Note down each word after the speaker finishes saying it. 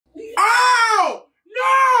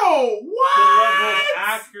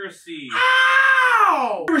accuracy.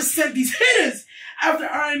 Ow! We sent these hitters after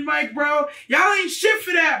Iron Mike, bro. Y'all ain't shit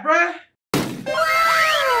for that, bro.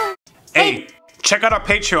 Hey, check out our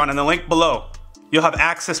Patreon in the link below. You'll have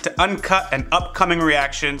access to uncut and upcoming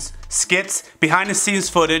reactions, skits, behind the scenes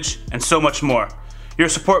footage, and so much more. Your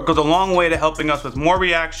support goes a long way to helping us with more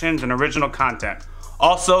reactions and original content.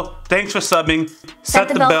 Also, thanks for subbing. Set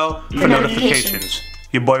the bell for notifications.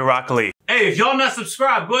 Your boy YaBoyRockLee. Hey, if y'all not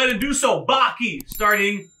subscribed, go ahead and do so. Baki,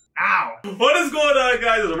 starting now. What is going on,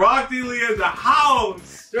 guys? It's YaBoyRockLee in the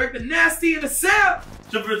house. Director Nasty in the cell.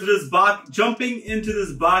 Jumping into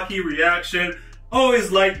this Baki reaction.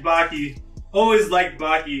 Always liked Baki. Always liked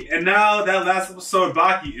Baki. And now that last episode,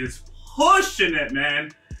 Baki is pushing it,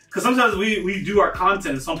 man. Because sometimes we do our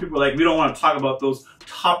content and some people are like, we don't want to talk about those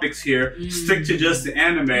topics here. Stick to just the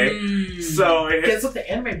anime. So guess what?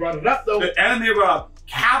 The anime brought it up, though. The anime brought up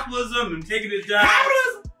capitalism and taking it down.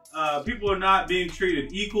 Capitalism! People are not being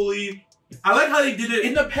treated equally. I like how they did it.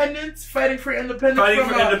 Independence, fighting for independence. Fighting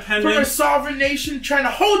for independence. From a sovereign nation trying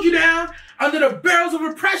to hold you down under the barrels of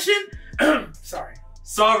oppression. Sorry.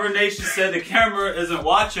 Sovereign nation said the camera isn't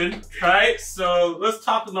watching, right? So let's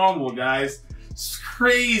talk normal, guys. It's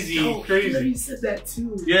crazy, crazy. He said that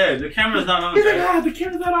too. Yeah, the camera's not on. He's like, ah, the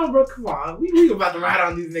camera's not on, bro. Come on, we about to ride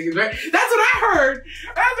on these niggas, right? That's what I heard.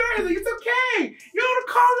 That's what I heard. Like, it's okay. You want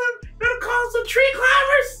to call them? You want to call them some tree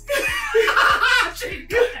climbers?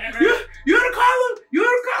 You want to call them? You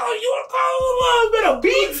want to call them a little bit of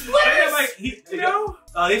bean splitters? Like, you know.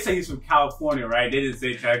 They say he's from California, right? They didn't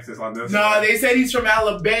say Texas on this. No, they said he's from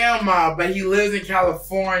Alabama, but he lives in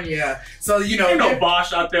California. So, you know. Ain't no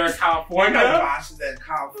Bosch out there in California. No Bosch is in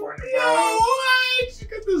California, bro. Yo, what? You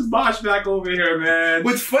get this Bosch back over here, man.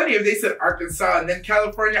 What's funny, if they said Arkansas and then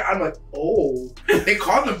California, I'm like, oh. They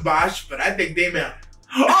call them Bosch, but I think they meant.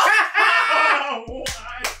 What?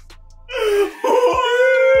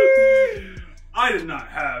 I did not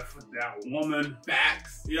have that woman.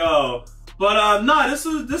 Facts. Yo. But no, this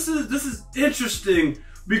is interesting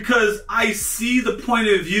because I see the point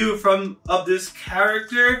of view of this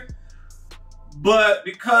character, but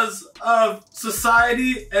because of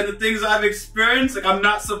society and the things I've experienced, like I'm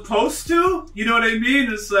not supposed to. You know what I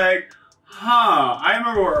mean? It's like, huh? I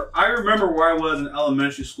remember where I was in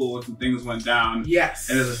elementary school when some things went down. Yes.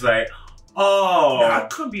 And it's just like, oh. No, I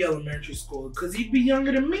couldn't be elementary school because he'd be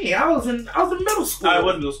younger than me. I was in middle school. I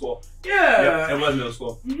was middle school. Yeah. Yep, it was middle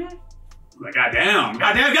school. Like, goddamn.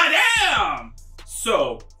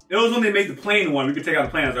 So, it was when they made the plane one. We could take out the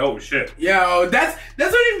plane. I was like, oh shit. Yo, that's when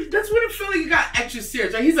it felt like it got extra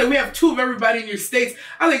serious. Right? He's like, we have 2 of everybody in your states.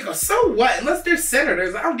 I was like, oh, so what? Unless they're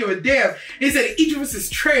senators, I don't give a damn. He said, each of us is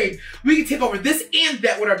trained. We can take over this and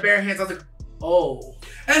that with our bare hands. I was like, oh.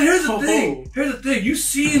 And here's the thing. Here's the thing. You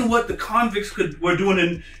seen what the convicts were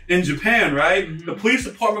doing in Japan, right? The police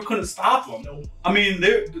department couldn't stop them. No. I mean,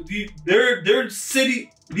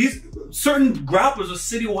 these certain grapplers are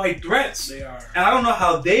citywide threats. They are. And I don't know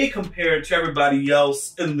how they compare to everybody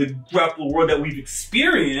else in the grapple world that we've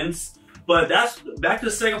experienced. But that's back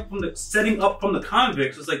to setting up from the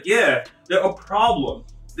convicts. It's like, yeah, they're a problem.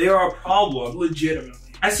 They are a problem. Legitimately.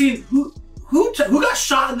 I seen who got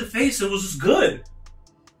shot in the face and was just good.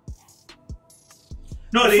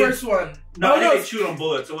 No, the first one. No, I think they shoot on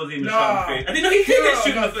bullets. It wasn't even shot in the face. I think he did get shot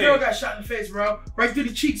in the face. Hero got shot in the face, bro. Right through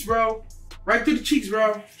the cheeks, bro. Right through the cheeks,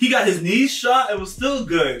 bro. He got his knees shot. It was still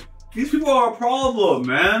good. These people are a problem,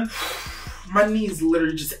 man. My knees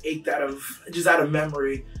literally just ached out of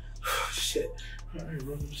memory. Shit. So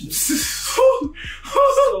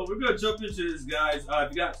we're gonna jump into this, guys.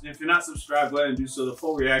 If you're not subscribed, go ahead and do so. The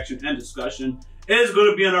full reaction and discussion is going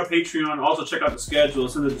to be on our Patreon. Also, check out the schedule.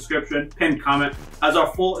 It's in the description. Pinned comment as our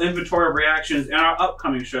full inventory of reactions and our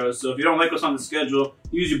upcoming shows. So if you don't like what's on the schedule,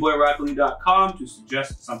 use YaBoyRockLee.com to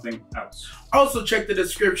suggest something else. Also, check the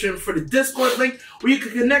description for the Discord link where you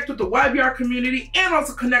can connect with the YBR community and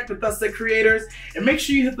also connect with us, the creators. And make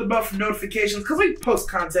sure you hit the bell for notifications because we post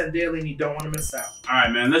content daily and you don't want to miss out. All right,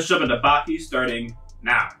 man. Let's jump into Baki starting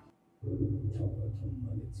now.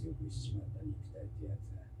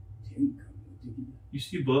 You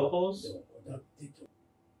see bullet holes?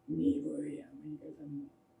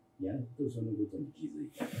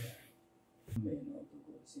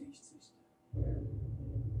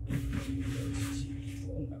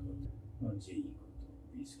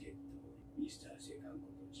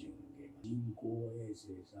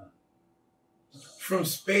 From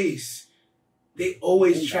space, they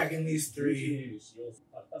always tracking these 3.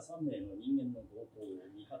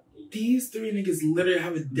 These 3 niggas literally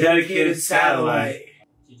have a dedicated satellite.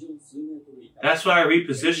 That's why I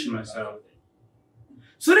repositioned myself.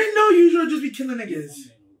 So they know usually just be killing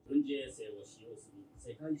niggas.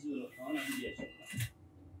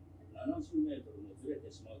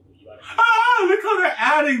 Ah, look how they're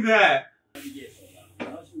adding that.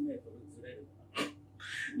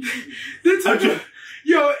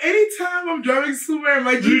 Yo, anytime I'm driving somewhere and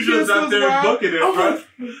my GPS out goes there wild, booking it, bro.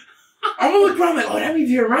 I'm gonna look around like, oh, that means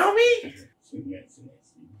you're around me?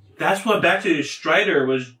 That's what Baki Strider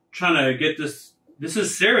was trying to get this. This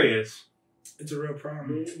is serious. It's a real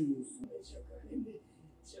problem.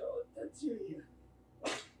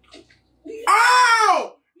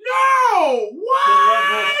 Ow! No! What? The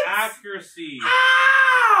level of accuracy.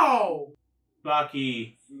 Ow!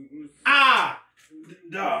 Baki. Ah!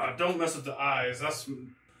 Duh, don't mess with the eyes. That's.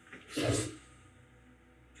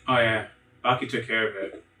 Oh, yeah. Baki took care of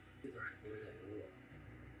it.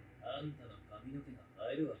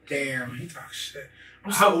 Damn, he talks shit.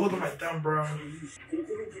 I'm so holding my thumb, bro.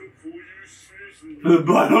 The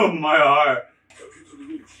bottom of my heart.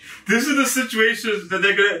 This is the situations that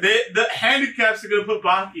they're gonna. The handicaps are gonna put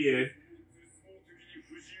Baki in.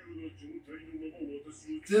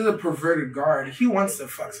 This is a perverted guard. He wants to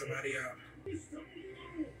fuck somebody up.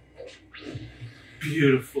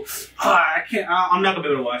 Beautiful. I can't. I'm not gonna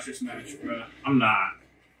be able to watch this match, bro. I'm not.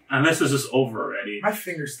 Unless it's just over already. My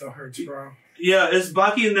finger still hurts, bro. Yeah, is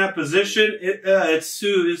Baki in that position? It's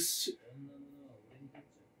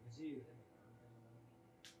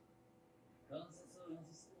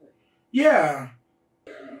Yeah.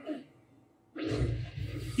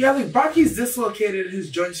 Yeah, like Baki's dislocated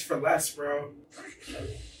his joints for less, bro.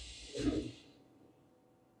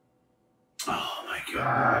 Oh my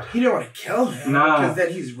god. He didn't want to kill him. No. Because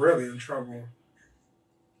then he's really in trouble.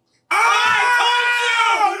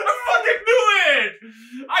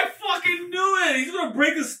 I fucking knew it! He's gonna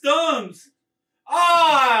break his thumbs!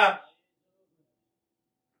 Ah!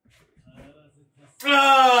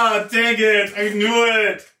 Ah, dang it! I knew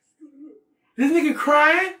it! This nigga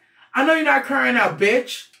crying? I know you're not crying now,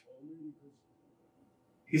 bitch.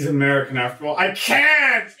 He's American after all. I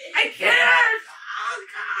can't! I can't! Oh,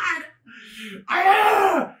 God!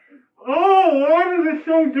 Ah! Oh, why does the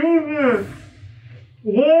show do this?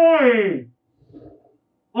 Why?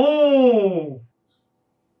 Oh!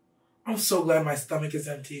 I'm so glad my stomach is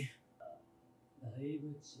empty.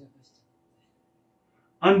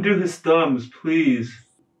 Undo his thumbs, please.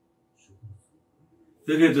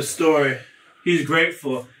 Look at the story. He's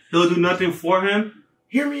grateful. He'll do nothing for him.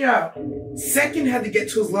 Hear me out. Second had to get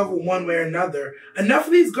to his level one way or another. Enough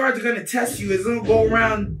of these guards are going to test you. It's going to go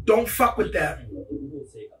around, don't fuck with them.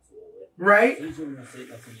 Right?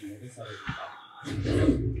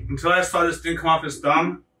 Until I saw this thing come off his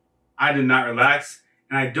thumb, I did not relax,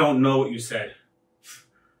 and I don't know what you said.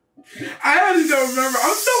 I honestly don't remember.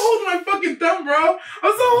 I'm still holding my fucking thumb, bro.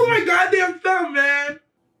 I'm still holding my goddamn thumb, man.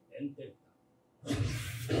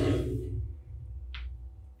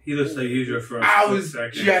 He looks like he's your first. I was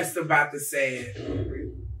second. just about to say it.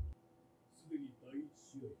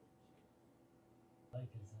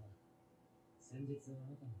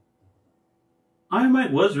 Iron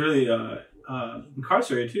Mike was really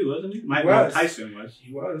incarcerated too, wasn't he? Mike Tyson was.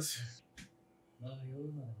 He was.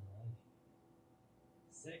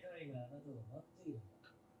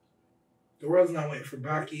 The world's not waiting for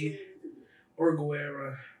Baki or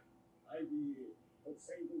Guerra.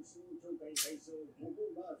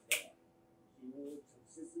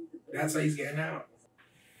 That's why he's getting out.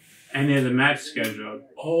 And he has a match scheduled.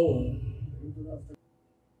 Oh.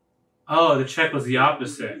 Oh, the check was the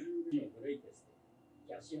opposite.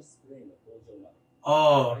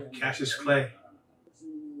 Oh, Cassius Clay.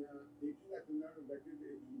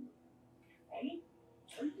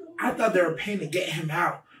 I thought they were paying to get him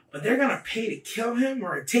out, but they're gonna pay to kill him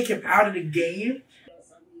or take him out of the game?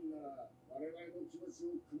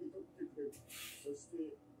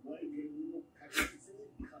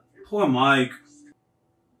 Poor Mike.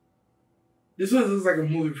 This looks like a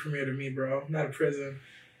movie premiere to me, bro. Not a prison.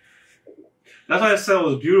 That's why I said it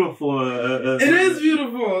was beautiful. It is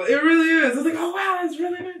beautiful. It really is. I was like, oh wow, that's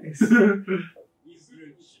really nice.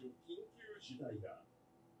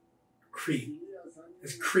 Creep.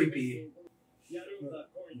 It's creepy.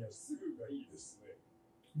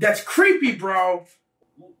 That's creepy, bro.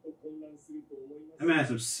 That man has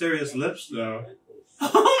some serious lips, though.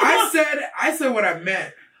 I said what I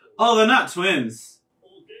meant. Oh, they're not twins.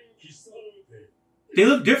 They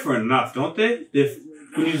look different enough, don't they?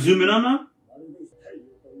 When you zoom in on them?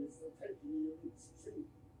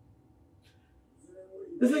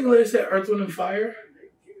 This nigga later said Earth, Wind, and Fire.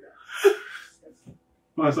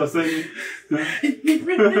 Oh, so singing.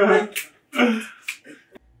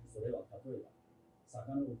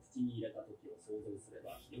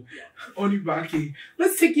 Only Baki.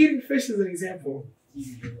 Let's take eating fish as an example.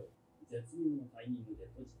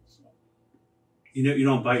 You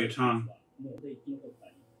don't bite your tongue.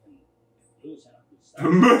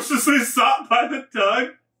 Mercilessly sought by the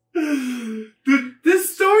tongue?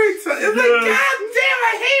 This story it's like, god damn,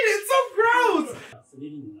 I hate it. It's so gross.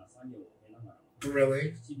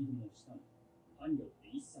 Really?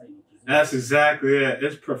 That's exactly it.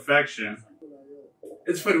 It's perfection.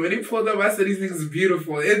 It's funny, when he pulled up, I said these niggas are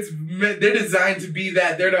beautiful. They're designed to be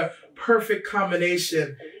that. They're the perfect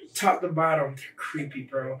combination. Top to bottom. They're creepy,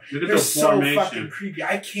 bro. Look at They're the so formation. fucking creepy.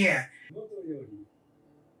 I can't.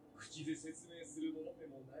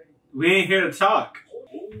 We ain't here to talk.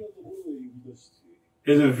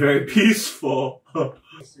 Isn't very peaceful. Are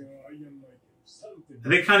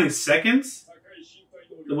they counting seconds?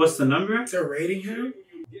 What's the number? They're rating him?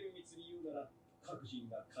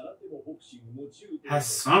 Has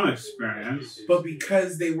some experience. But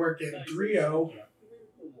because they work in trio,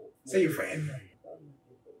 say your friend.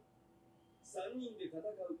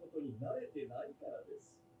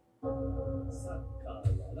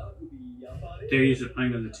 They're used to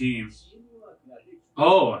playing as a team.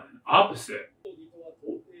 Oh, opposite.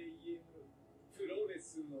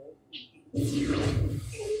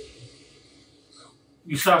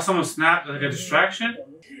 You saw someone snap like a distraction?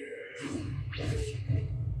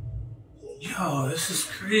 Yo, this is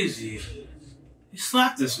crazy. He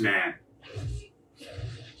slapped this man.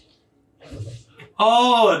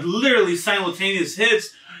 Oh, literally simultaneous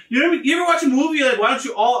hits. You ever watch a movie like, why don't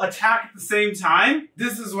you all attack at the same time?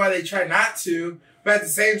 This is why they try not to, but at the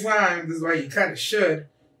same time, this is why you kind of should.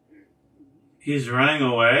 He's running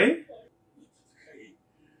away?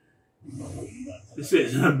 This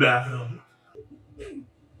isn't a battle.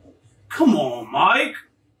 Come on, Mike.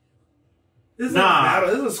 This is a battle.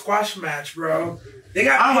 This is a squash match, bro. They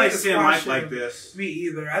got. I don't like seeing Mike like this. Me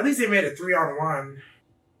either. At least they made it 3-on-1.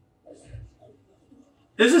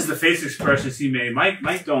 This is the face expressions he made.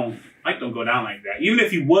 Mike don't go down like that. Even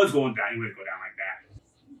if he was going down, he wouldn't go down like that.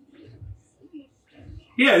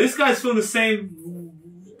 Yeah, this guy's feeling the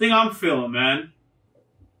same thing I'm feeling, man.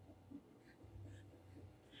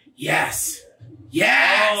 Yes.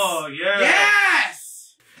 Yes. Oh, yeah.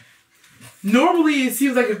 Yes. Normally, it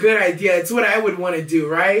seems like a good idea. It's what I would want to do,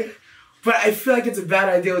 right? But I feel like it's a bad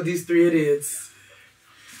idea with these three idiots.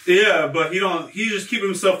 Yeah, but he just keep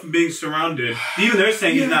himself from being surrounded. Even they're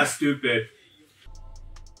saying he's not stupid.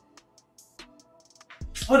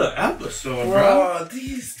 What an episode, bro.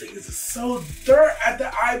 These things are so dirt at the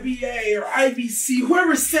IBA or IBC.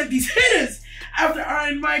 Whoever sent these hitters after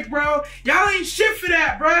Iron Mike, bro. Y'all ain't shit for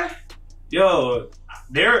that, bro. Yo,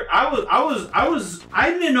 I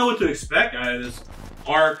didn't know what to expect out of this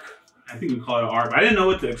arc. I think we call it an arc. I didn't know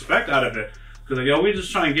what to expect out of it. Because, like, yo, we're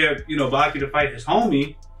just trying to get, Baki to fight his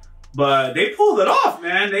homie. But they pulled it off,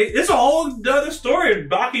 man. It's a whole other story.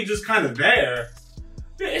 Baki just kind of there.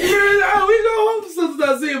 We go home since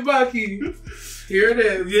not seeing Baki. Here it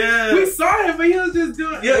is. Yeah. We saw him, but he was just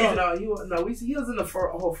doing. Yeah. He was in the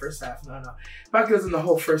whole first half. No. Baki was in the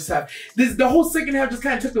whole first half. The whole second half just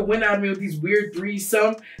kind of took the wind out of me with these weird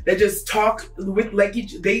threesome that just talk with like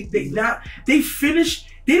they finish.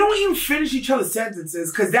 They don't even finish each other's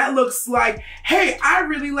sentences because that looks like, hey, I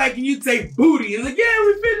really like, and you'd say booty. And like, yeah,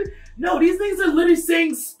 we finished. No, these things are literally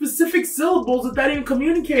saying specific syllables without even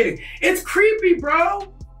communicating. It's creepy,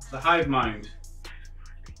 bro. The hive mind.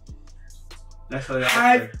 That's how they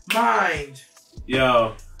hive mind.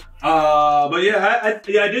 Yo. But yeah, I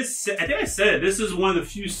think I said it. This is one of the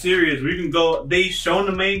few series where you can go, they shown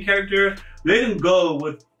the main character. They didn't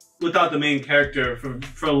go without the main character for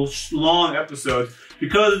long episodes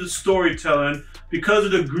because of the storytelling, because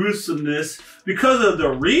of the gruesomeness, because of the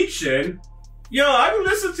reaching. Yo, I've been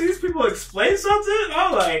listening to these people explain something.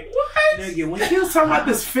 I'm like, what? Nigga, when he was talking about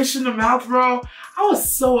this fish in the mouth, bro, I was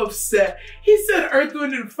so upset. He said Earth,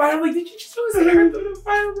 Wind, and Fire. I'm like, did you just say Earth, Wind, and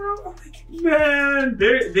Fire, bro? I'm like, man,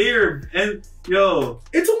 they're, and yo.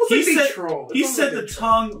 It's almost like they troll. He said the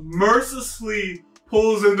tongue mercilessly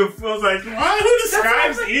pulls into, I was like, who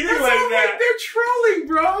describes eating like that? Like, they're trolling,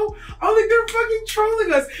 bro. I'm like, they're fucking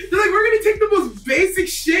trolling us. They're like, we're gonna take the most basic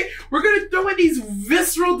shit, we're gonna throw in these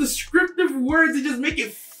visceral, descriptive words and just make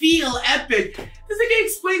it feel epic. This nigga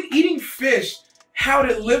explained eating fish, how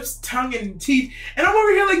it lips, tongue, and teeth, and I'm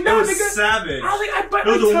over here like, no, it was nigga. Savage. I was like, I bite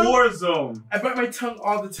my tongue. It was a war zone. I bite my tongue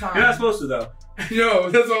all the time. You're not supposed to though. No,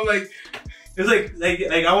 that's what I'm like. It's like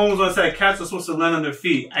I almost want to say cats are supposed to land on their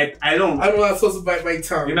feet. I'm not supposed to bite my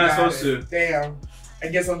tongue. You're not supposed to. Damn. I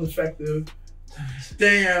guess I'm defective.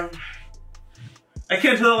 Damn. I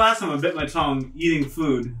can't tell the last time I bit my tongue eating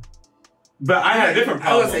food. But I had a different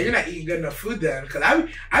problem. I was gonna say, you're not eating good enough food then. Because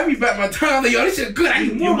I be biting my tongue. I'm like, yo, this shit good. I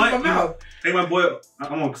need more in my mouth. Hey, my boy,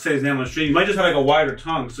 I'm gonna say his name on the stream. You might just have like a wider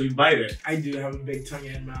tongue, so you bite it. I do have a big tongue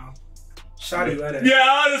and mouth. Shawty love that.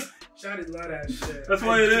 Yeah, Shawty love that shit. That's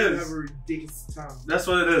what it is. I have a ridiculous tongue. That's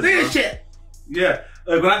what it is. Look at this shit. Yeah.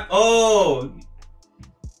 Like when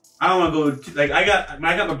I don't want to go like I got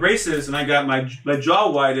my braces and I got my jaw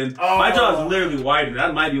widened. Oh. My jaw is literally widened.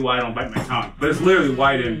 That might be why I don't bite my tongue, but it's literally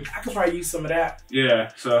widened. I could probably use some of that.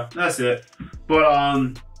 Yeah. So that's it.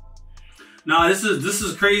 But no, this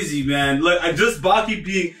is crazy, man. Like Baki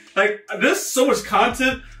being like, there's so much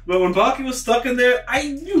content, but when Baki was stuck in there, I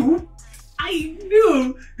knew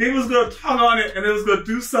they was gonna tug on it and it was gonna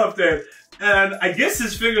do something. And I guess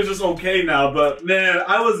his finger's just okay now, but man,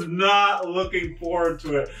 I was not looking forward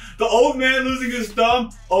to it. The old man losing his thumb,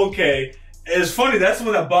 okay. It's funny, that's the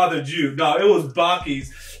one that bothered you. No, it was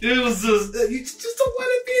Baki's. It was just, you just don't want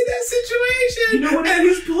to be in that situation. You know what? And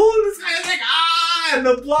he's pulling this guy, like, and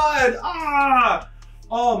the blood,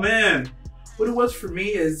 Oh man. What it was for me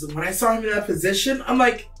is when I saw him in that position, I'm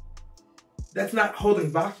like, that's not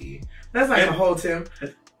holding Baki. That's not gonna hold him.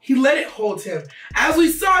 He let it hold him. As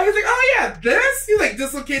we saw, he's like, oh yeah, this? He's like,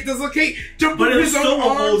 dislocate, jump over his own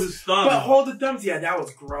arms. Hold his thumb. But hold the thumbs, yeah, that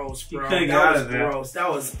was gross, bro. That was gross. That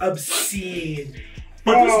was obscene.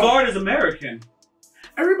 But this guard is American.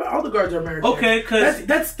 All the guards are American. Okay, cause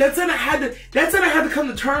that's something I had to come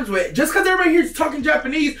to terms with. Just cause everybody here's talking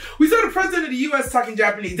Japanese, we saw the president of the U.S. talking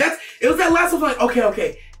Japanese. It was that last one, like,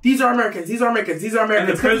 okay. These are Americans. And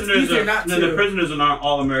the prisoners are not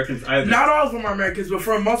all Americans either. Not all of them are Americans, but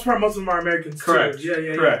for the most part, most of them are Americans. Correct. Too.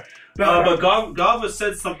 Yeah. Correct. But Gava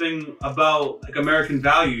said something about like American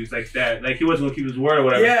values, like that. Like he wasn't gonna keep his word or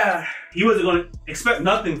whatever. Yeah. He wasn't gonna expect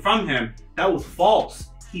nothing from him. That was false.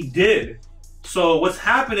 He did. So what's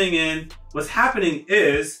happening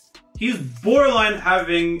is he's borderline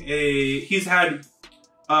he's had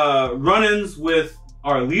run-ins with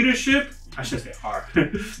our leadership. I shouldn't say our.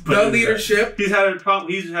 The leadership. He's had a problem.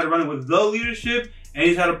 He's had a run-in with the leadership, and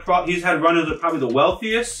he's had run-ins with probably the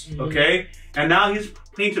wealthiest. Mm-hmm. Okay, and now he's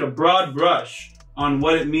painted a broad brush on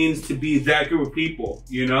what it means to be that group of people.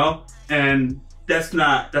 You know, and that's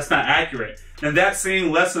not accurate. And that same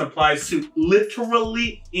lesson applies to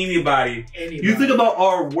literally anybody. You think about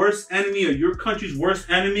our worst enemy or your country's worst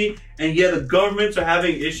enemy, and yeah, the governments are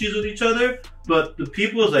having issues with each other, but the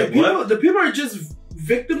people is like, what? The people are just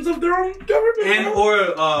victims of their own government. And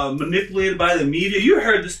or manipulated by the media. You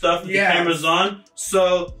heard the stuff with the cameras on.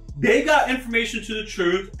 So they got information to the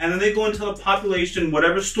truth, and then they go and tell the population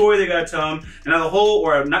whatever story they gotta tell them, and on the whole,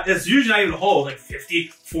 or not, it's usually not even the whole, like 50,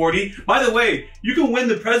 40. By the way, you can win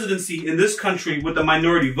the presidency in this country with the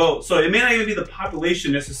minority vote, so it may not even be the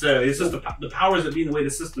population necessarily, it's just the powers that be the way the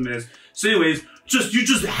system is. So anyways, you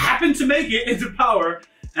just happen to make it into power,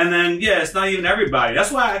 and then, yeah, it's not even everybody.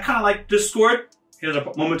 That's why I kind of like Discord. Here's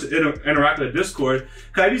a moment to interact with Discord.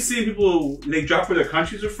 Cause I be seeing people, they drop where their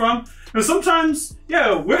countries are from. And sometimes,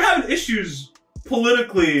 yeah, we're having issues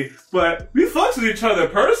politically, but we fucks with each other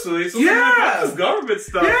personally. So yeah, this government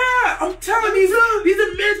stuff. Yeah, I'm telling you, these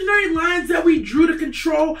imaginary lines that we drew to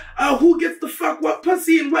control who gets the fuck what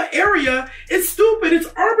pussy in what area, it's stupid, it's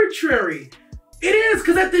arbitrary. It is,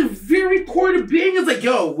 because at the very core of being is like,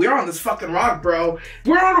 yo, we're on this fucking rock, bro.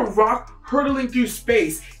 We're on a rock hurtling through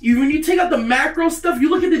space. Even when you take out the macro stuff, you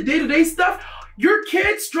look at the day-to-day stuff, your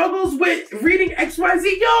kid struggles with reading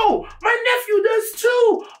XYZ. Yo, my nephew does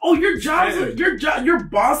too. Oh, your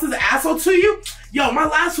boss is an asshole to you? Yo, my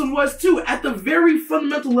last one was too. At the very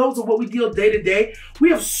fundamental levels of what we deal day to day, we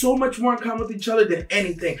have so much more in common with each other than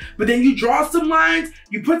anything. But then you draw some lines,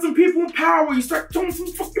 you put some people in power, you start throwing some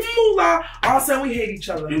fucking moolah, all of a sudden we hate each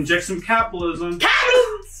other. Inject some capitalism.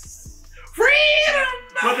 Freedom!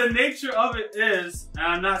 But the nature of it is, and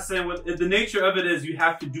I'm not saying what the nature of it is, you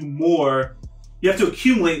have to do more. You have to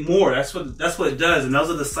accumulate more. That's what it does, and those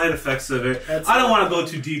are the side effects of it. I don't want to go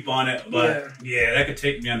too deep on it, but yeah, that could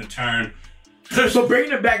take me on a turn. So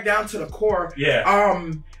bringing it back down to the core,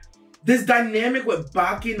 this dynamic with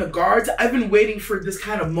Baki and the guards, I've been waiting for this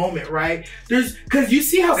kind of moment, right? Because you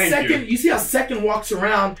see how Second walks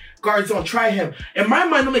around, guards don't try him. In my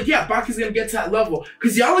mind, I'm like, yeah, Baki's gonna get to that level.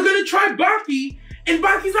 Because y'all are gonna try Baki, and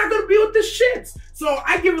Baki's not gonna be with the shits. So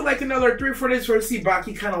I give it like another 3 or 4 days for to see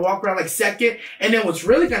Baki kind of walk around like Second, and then what's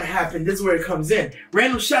really gonna happen, this is where it comes in.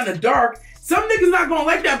 Random shot in the dark, some niggas not gonna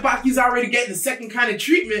like that Baki's already getting the second kind of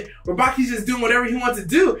treatment where Baki's just doing whatever he wants to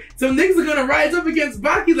do. Some niggas are gonna rise up against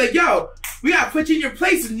Baki like, yo, we gotta put you in your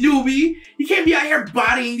place, newbie. You can't be out here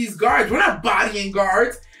bodying these guards. We're not bodying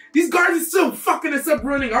guards. These guards are still fucking us up,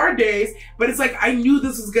 ruining our days. But it's like, I knew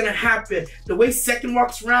this was gonna happen. The way Second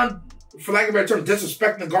walks around, for lack of a better term,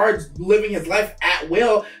 disrespecting the guards, living his life at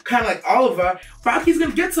will, kind of like Oliver, Baki's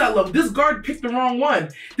gonna get to that level. This guard picked the wrong one.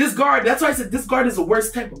 This guard, that's why I said this guard is the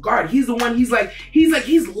worst type of guard. He's the one,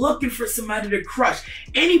 he's looking for somebody to crush.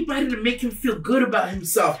 Anybody to make him feel good about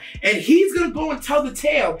himself. And he's gonna go and tell the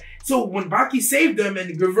tale. So when Baki saved him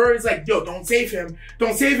and Gavur is like, yo, don't save him.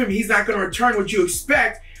 Don't save him. He's not gonna return what you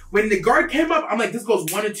expect. When the guard came up, I'm like, this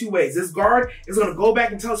goes one of two ways. This guard is gonna go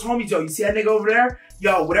back and tell his homies, yo, you see that nigga over there?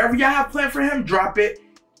 Yo, whatever y'all have planned for him, drop it.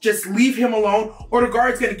 Just leave him alone. Or the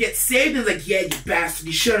guard's gonna get saved and like, yeah, you bastard,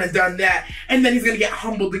 you shouldn't have done that. And then he's gonna get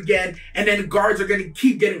humbled again. And then the guards are gonna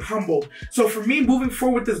keep getting humbled. So for me, moving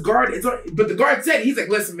forward with this guard, but the guard said, he's like,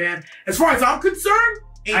 listen, man, as far as I'm concerned,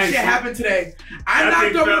 ain't shit happened today. I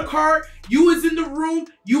knocked over the car. You was in the room.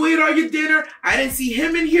 You ate all your dinner. I didn't see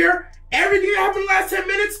him in here. Everything that happened in the last 10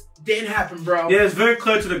 minutes didn't happen, bro. Yeah, it's very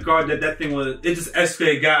clear to the guard that thing it just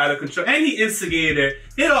escalated, got out of control. And he instigated it.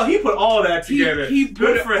 You know, he put all that together. He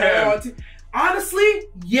Good for him. Honestly,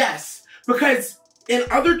 yes. Because in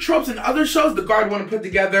other tropes and other shows, the guard want to put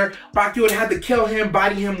together, Baki would have to kill him,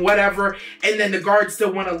 body him, whatever, and then the guard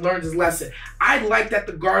still want to learn his lesson. I like that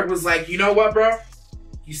the guard was like, you know what, bro?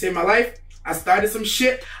 You saved my life. I started some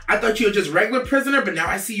shit. I thought you were just regular prisoner, but now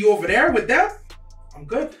I see you over there with them. I'm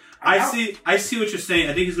good. I see what you're saying.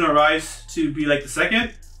 I think he's gonna rise to be like the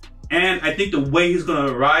second, and I think the way he's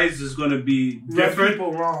gonna rise is gonna be different.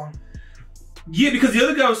 People wrong. Yeah, because the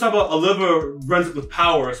other guy was talking about Oliver runs it with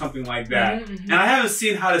power or something like that, and I haven't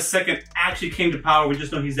seen how the second actually came to power. We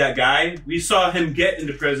just know he's that guy. We saw him get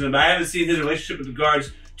into prison, but I haven't seen his relationship with the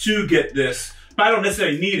guards to get this. But I don't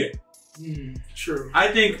necessarily need it. True. I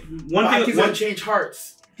think Baki's gonna change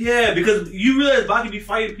hearts. Yeah, because you realize Baki be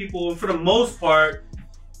fighting people, and for the most part,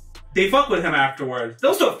 they fuck with him afterwards.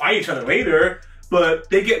 They'll still fight each other later, but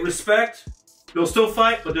they get respect. They'll still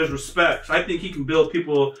fight, but there's respect. So I think he can build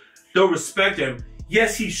people, they'll respect him.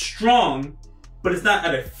 Yes, he's strong, but it's not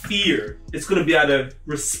out of fear. It's gonna be out of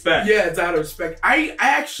respect. Yeah, it's out of respect. I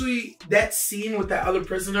actually, that scene with that other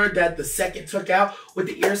prisoner that the second took out with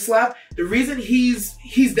the ear slap, the reason he's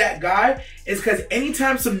that guy is because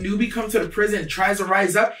anytime some newbie comes to the prison and tries to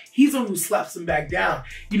rise up, he's the one who slaps him back down.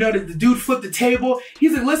 You know, the dude flipped the table.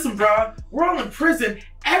 He's like, listen, bro, we're all in prison.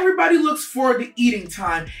 Everybody looks forward to eating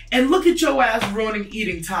time. And look at your ass ruining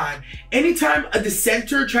eating time. Anytime a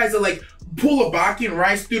dissenter tries to like pull a Baki and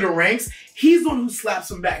rise through the ranks, he's the one who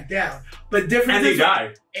slaps him back down. But different. And he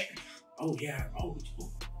died. Oh yeah. Oh.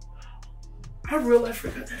 I realized,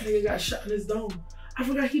 forgot that nigga got shot in his dome. I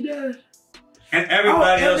forgot he died. And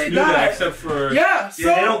everybody else knew that except for so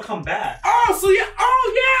they don't come back. Oh, so yeah.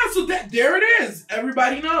 Oh yeah. So there it is.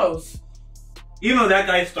 Everybody knows. Even though that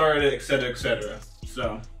guy started it, etc., etc.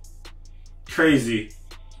 So crazy.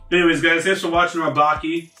 Anyways, guys, thanks for watching our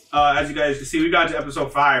Baki. As you guys can see, we got to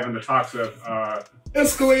episode 5 and the talks of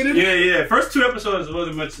escalated. Yeah. First 2 episodes there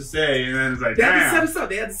wasn't much to say, and then it's like, they had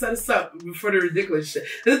to set us up for the ridiculous shit.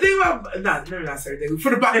 The thing about not ridiculous, for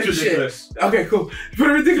the Baki shit. Okay, cool. For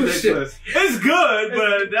the ridiculous shit. It's good,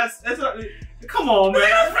 but that's not, come on, man.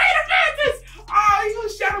 I was afraid of this. Oh, he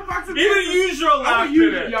was shadow boxing. Even Usual laughed at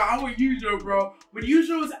it. Yo, I'm with Usual, bro. When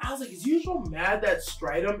Usual was, I was like, is Usual mad that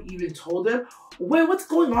Stridum even told him? Wait, what's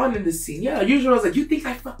going on in this scene? Yeah, Usual was like, you think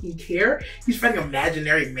I fucking care? He's fighting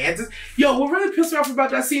imaginary mantis. Yo, what really pissed me off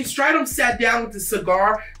about that scene, Stridum sat down with the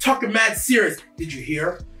cigar, talking mad serious. Did you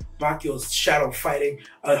hear? Bakio's shadow fighting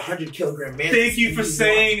a 100-kilogram mantis. Thank you for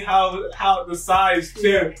saying how the size too.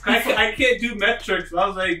 Yeah. I can't do metrics. I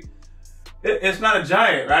was like, it's not a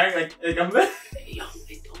giant, right? Like I'm. Yo,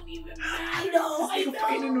 it don't even matter. I know.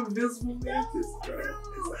 Fighting an invisible mantis, bro.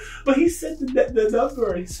 But he said the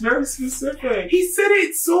number. He's very specific. He said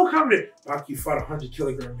it so confident. Baki fought a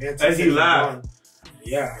 100-kilogram mantis. As he laughed.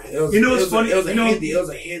 Yeah, it was. You know what's funny? It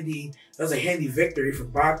was a handy victory for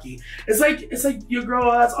Baki. It's like your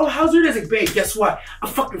girl asks, oh, how's your day? It's like, babe, guess what? I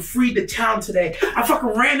fucking freed the town today. I fucking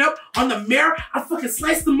ran up on the mayor. I fucking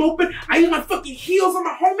sliced them open. I used my fucking heels on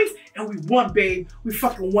my homies, and we won, babe. We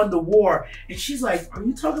fucking won the war. And she's like, are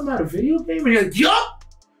you talking about a video game? And you're like, yup.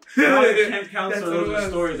 I can't count some of those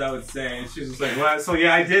stories, I would say. And she's just like, well, so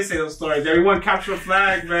yeah, I did say those stories. Everyone capture a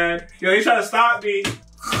flag, man. Yo, they try to stop me.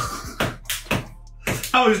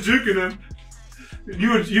 I was juking him. You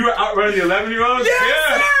were outrunning the 11-year-olds?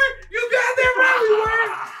 Yes, sir! You got that right, we were.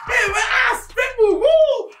 Hey, man, I spin move.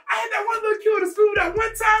 Woo! I had that one little kid with a spoon that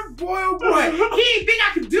one time. Boy, oh boy. He didn't think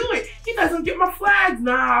I could do it. He doesn't get my flags.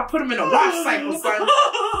 Nah, I put him in a wash cycle, son.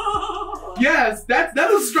 Yes, that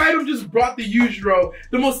was Stridum just brought the Yujiro,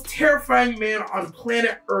 the most terrifying man on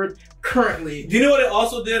planet Earth currently. Do you know what it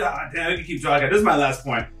also did? Damn, I can keep drawing. This is my last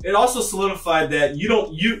point. It also solidified that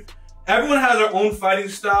everyone has their own fighting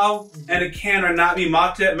style, and it can or not be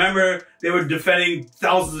mocked at. Remember, they were defending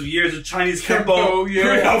thousands of years of Chinese Kempo.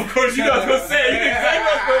 Yeah, of course, you know what I was gonna say. Exactly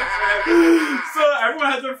what I was gonna say. So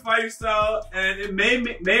everyone has their fighting style, and it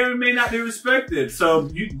may or may not be respected. So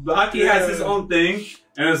Baki has his own thing,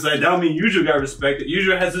 and it's like, that don't mean Yujo got respected.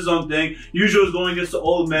 Yujo has his own thing. Yujo is going against the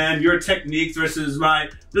old man. Your techniques versus mine.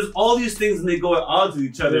 There's all these things, and they go at odds with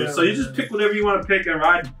each other. So you just pick whatever you want to pick and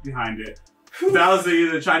ride behind it. That was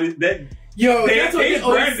the Chinese. That's what they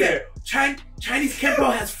always said. Chinese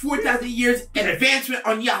Kempo has 4,000 years advancement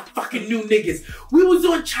on y'all fucking new niggas. We was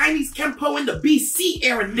on Chinese Kempo in the BC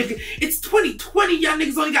era, nigga. It's 2020, y'all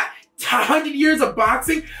niggas only got 100 years of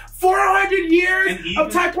boxing, 400 years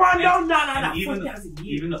of Taekwondo. No, 4,000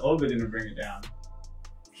 years. Even the Ogre didn't bring it down.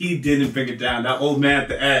 He didn't bring it down. That old man at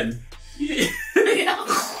the end.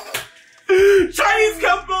 Chinese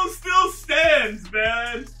Kempo still stands,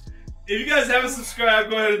 man. If you guys haven't subscribed,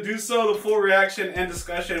 go ahead and do so. The full reaction and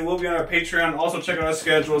discussion will be on our Patreon. Also, check out our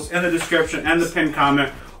schedules in the description and the pinned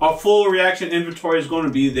comment. Our full reaction inventory is going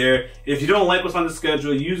to be there. If you don't like what's on the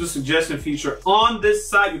schedule, use the suggestion feature on this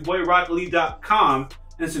site, YaBoyRockLee.com,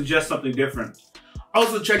 and suggest something different.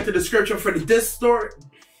 Also, check the description for the Discord.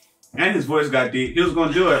 And his voice got deep. He was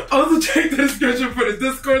going to do it. Also, check the description for the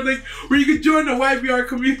Discord link where you can join the YBR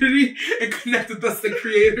community and connect with us, the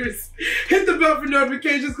creators. Hit the bell for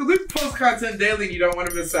notifications because we post content daily and you don't want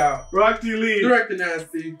to miss out. Rocky Lee. Director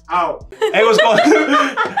Nasty. Out. Hey, what's going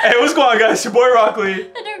on? Hey, what's going on, guys? Your boy RockLee.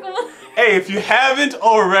 Hey, if you haven't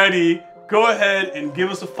already, go ahead and give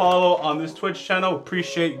us a follow on this Twitch channel.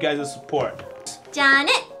 Appreciate you guys' support.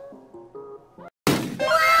 Janet.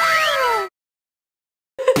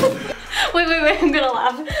 Wait, I'm gonna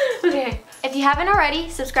laugh. Okay. If you haven't already,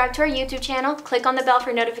 subscribe to our YouTube channel, click on the bell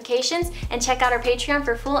for notifications, and check out our Patreon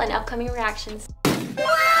for full and upcoming reactions.